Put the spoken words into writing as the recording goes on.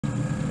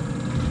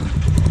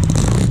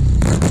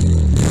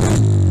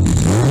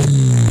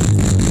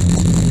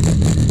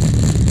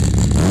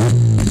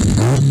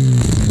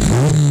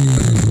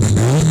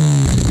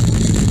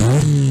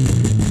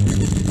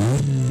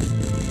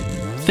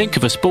Think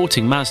of a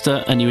sporting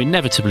Mazda and you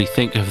inevitably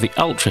think of the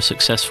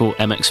ultra-successful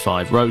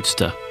MX-5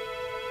 Roadster.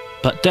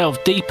 But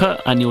delve deeper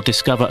and you'll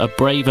discover a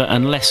braver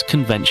and less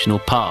conventional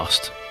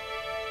past.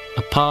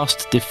 A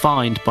past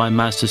defined by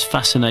Mazda's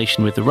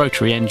fascination with the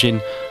rotary engine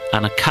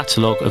and a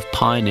catalogue of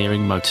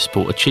pioneering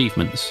motorsport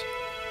achievements.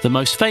 The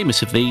most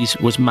famous of these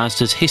was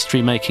Mazda's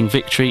history-making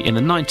victory in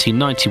the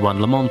 1991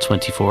 Le Mans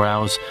 24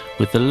 Hours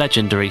with the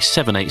legendary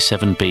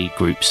 787B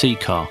Group C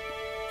car.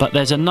 But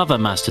there's another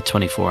Mazda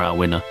 24-hour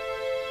winner.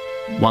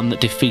 One that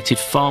defeated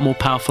far more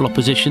powerful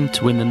opposition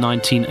to win the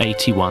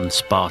 1981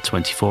 Spa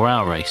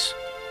 24-hour race.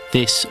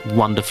 This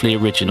wonderfully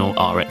original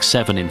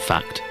RX7 in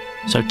fact.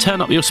 So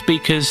turn up your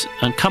speakers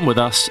and come with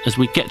us as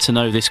we get to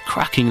know this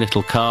cracking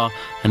little car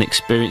and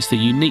experience the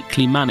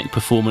uniquely manic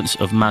performance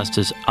of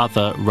Mazda's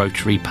other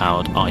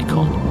rotary-powered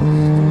icon.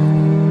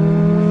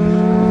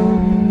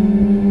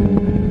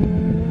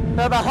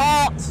 Now the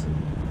heart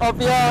of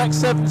the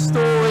RX7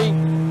 story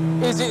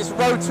is its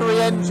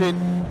rotary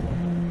engine.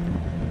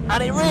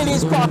 And it really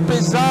is quite a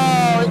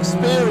bizarre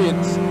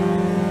experience.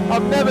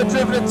 I've never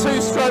driven a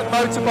two-stroke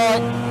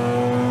motorbike,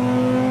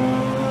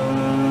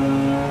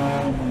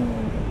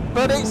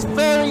 but it's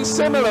very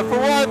similar from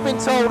what I've been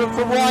told and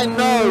from what I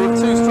know of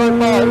two-stroke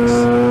bikes.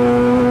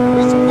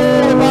 It's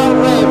all about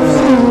revs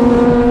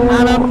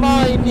and a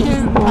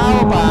minute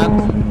power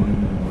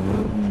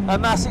band,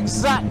 and that's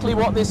exactly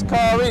what this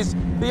car is.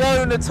 The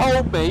owner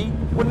told me,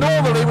 well,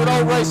 normally with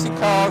old racing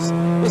cars,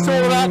 it's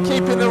all about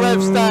keeping the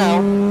revs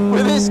down.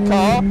 With this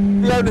car,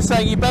 the owner's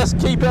saying you best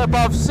keep it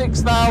above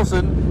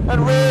 6,000,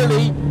 and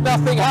really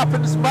nothing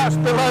happens much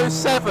below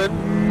 7.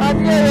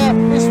 And yeah,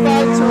 it's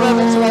fine to rev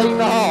it to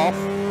 8.5.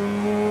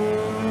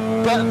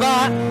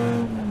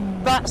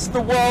 But that's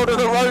the world of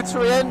the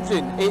rotary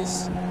engine.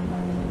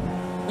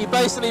 You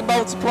basically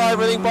multiply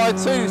everything by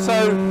 2.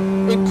 So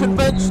in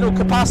conventional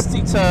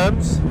capacity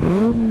terms,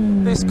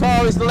 this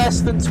car is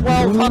less than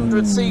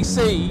 1200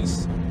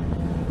 cc's,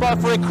 but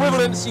for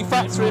equivalency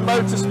factor in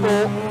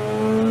motorsport,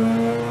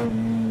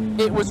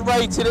 it was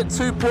rated at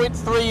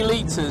 2.3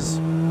 litres.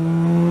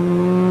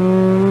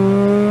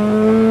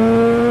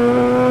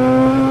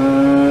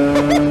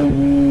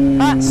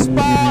 At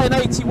Spa in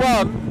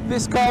 81,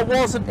 this car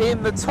wasn't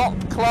in the top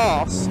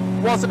class,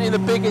 wasn't in the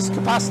biggest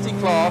capacity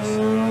class,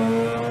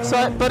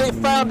 but it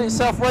found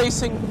itself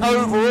racing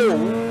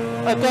overall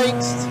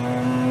against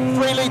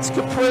 3 litre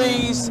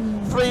Capris,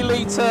 3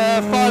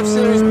 litre 5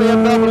 Series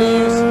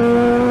BMWs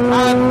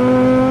and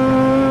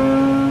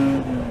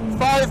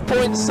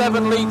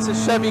 5.7 litre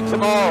Chevy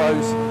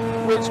Camaros,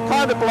 which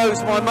kind of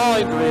blows my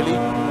mind really,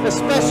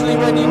 especially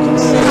when you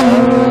consider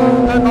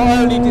that not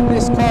only did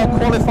this car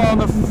qualify on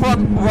the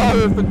front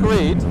row of the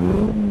grid,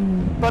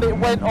 but it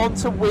went on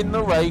to win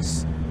the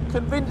race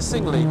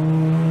convincingly.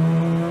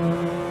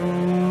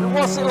 And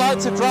what's it like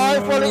to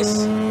drive? Well,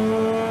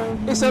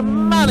 it's a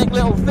manic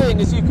little thing,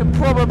 as you can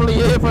probably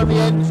hear from the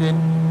engine.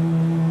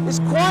 It's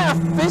quite a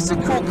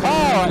physical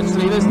car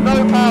actually. There's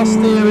no power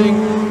steering,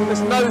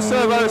 there's no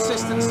servo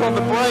assistance on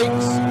the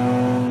brakes.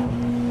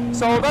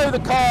 So although the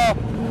car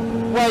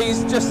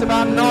weighs just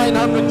about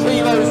 900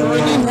 kilos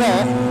wringing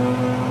wet,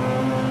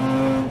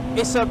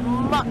 it's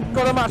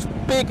got a much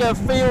bigger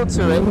feel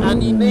to it,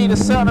 and you need a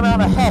certain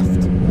amount of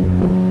heft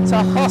to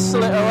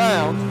hustle it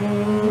around.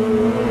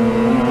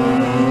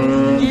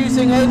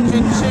 Using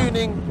engine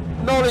tuning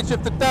knowledge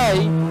of the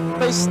day,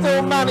 they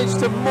still managed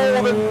to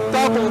more than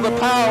double the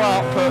power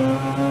output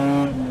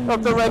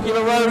of the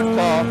regular road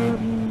car.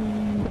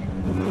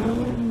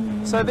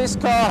 So this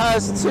car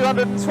has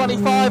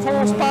 225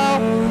 horsepower,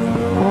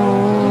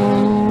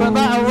 but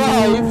that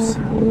arrives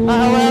at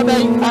around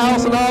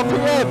 8,000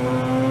 RPM.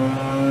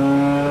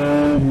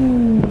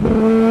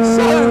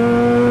 So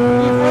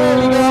you've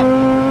really got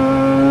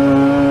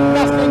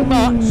nothing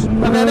much,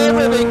 and then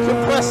everything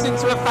compressed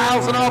into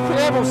 1,000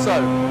 RPM or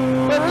so.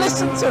 But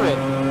listen to it.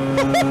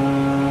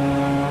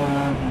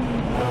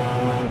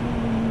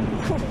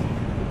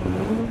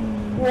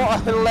 What a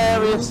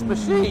hilarious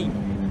machine.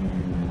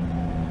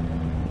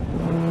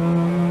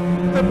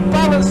 The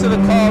balance of the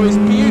car is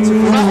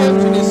beautiful. That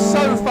engine is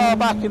so far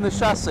back in the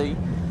chassis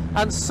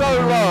and so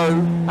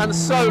low and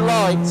so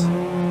light.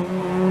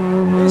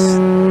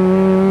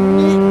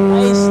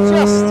 It's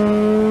just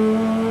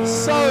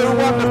so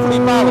wonderfully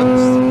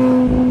balanced.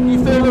 You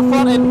feel the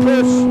front end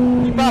push,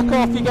 you back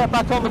off, you get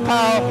back on the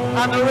power,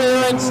 and the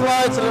rear end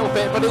slides a little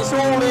bit, but it's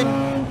all in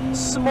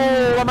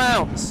small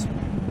amounts.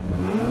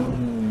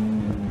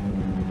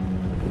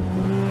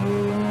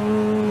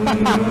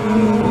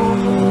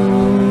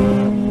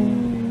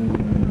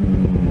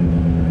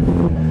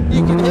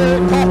 You can hear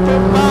it pop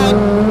and bang,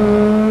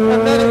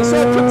 and then it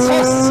sort of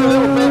protests a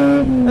little bit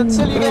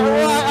until you get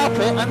right up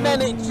it, and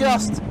then it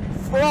just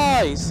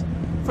flies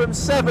from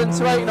 7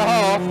 to 8.5.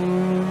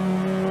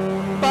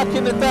 Back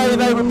in the day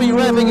they would be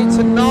revving it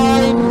to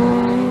 9,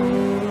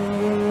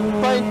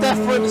 but in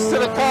deference to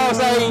the car's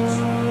age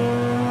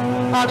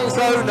and its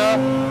owner,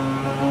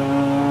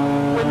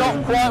 we're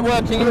not quite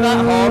working it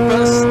that hard,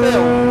 but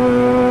still,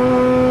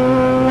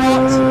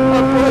 what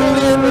a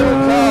brilliant little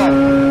car.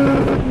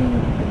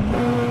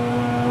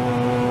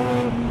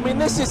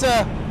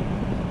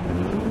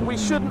 we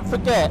shouldn't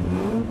forget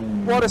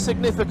what a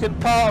significant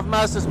part of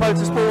Mazda's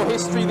motorsport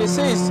history this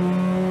is.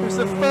 It was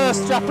the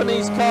first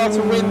Japanese car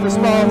to win the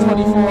Spa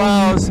 24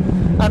 Hours,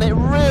 and it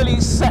really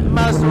set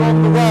Mazda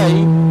on the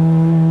way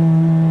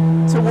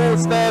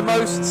towards their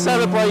most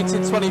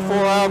celebrated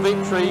 24-hour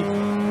victory,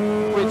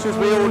 which, as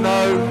we all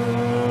know,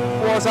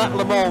 was at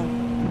Le Mans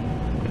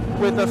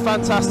with the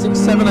fantastic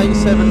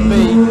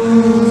 787B.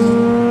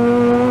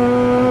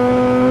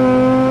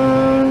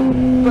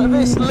 But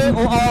this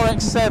little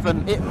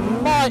RX7, it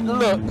might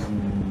look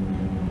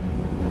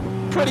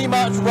pretty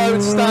much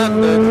road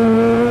standard,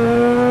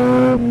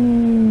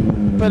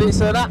 but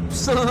it's an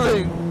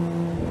absolute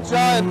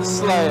giant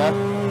slayer.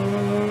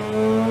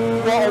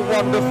 What a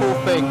wonderful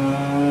thing.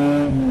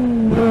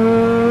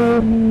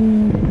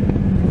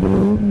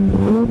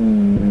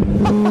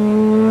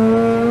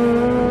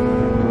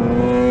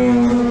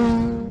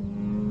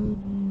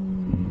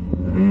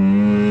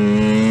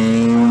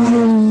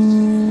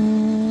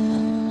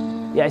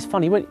 Yeah, it's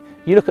funny when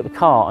you look at the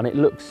car and it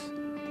looks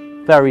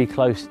very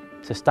close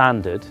to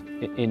standard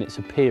in its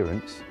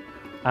appearance,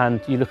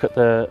 and you look at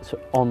the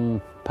sort of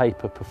on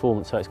paper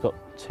performance, so it's got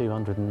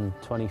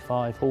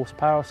 225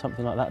 horsepower or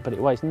something like that, but it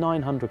weighs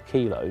 900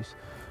 kilos.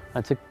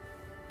 And to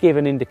give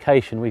an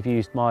indication, we've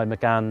used my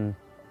Megane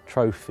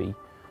Trophy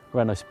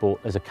Renault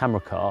Sport as a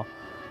camera car,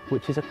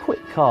 which is a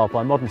quick car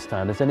by modern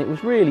standards, and it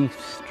was really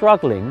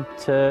struggling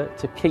to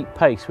keep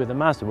pace with the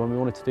Mazda when we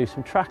wanted to do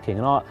some tracking.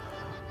 And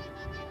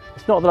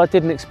it's not that I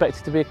didn't expect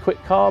it to be a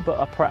quick car, but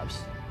I perhaps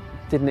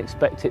didn't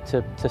expect it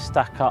to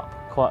stack up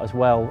quite as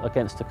well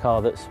against a car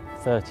that's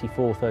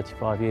 34,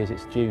 35 years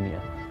its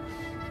junior.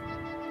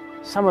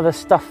 Some of the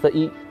stuff that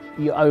you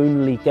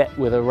only get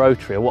with a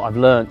rotary, or what I've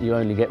learnt you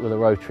only get with a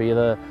rotary,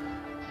 are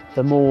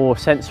the more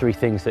sensory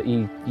things that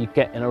you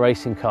get in a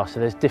racing car. So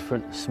there's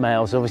different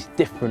smells, obviously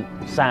different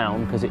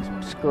sound, because it's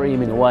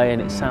screaming away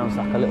and it sounds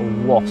like a little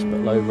wasp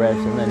at low revs,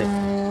 and then it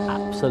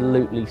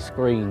absolutely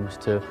screams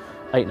to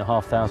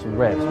 8,500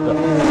 revs. But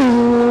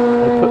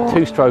they put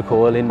two-stroke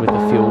oil in with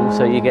the fuel,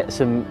 so you get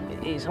some,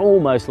 it's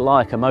almost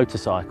like a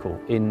motorcycle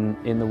in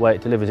the way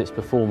it delivers its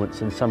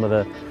performance and some of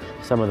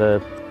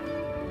the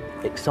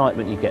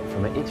excitement you get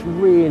from it. It's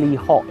really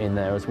hot in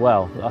there as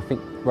well. I think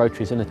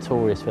rotaries are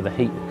notorious for the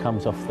heat that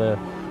comes off the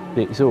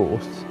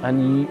exhausts,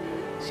 and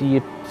so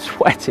you're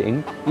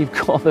sweating, you've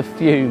got the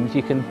fumes,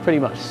 you can pretty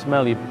much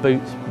smell your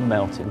boots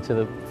melting to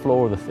the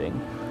floor of the thing.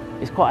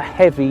 It's quite a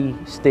heavy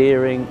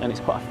steering, and it's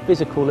quite a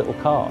physical little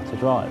car to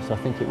drive, so I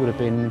think it would have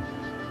been,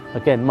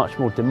 again, much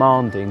more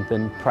demanding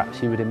than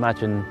perhaps you would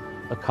imagine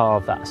a car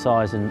of that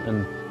size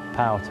and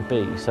power to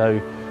be.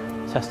 So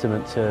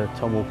testament to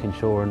Tom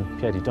Walkinshaw and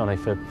Pierre Dieudonné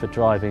for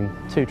driving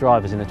two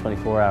drivers in a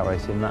 24-hour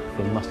race in that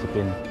thing. Must have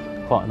been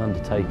quite an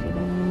undertaking.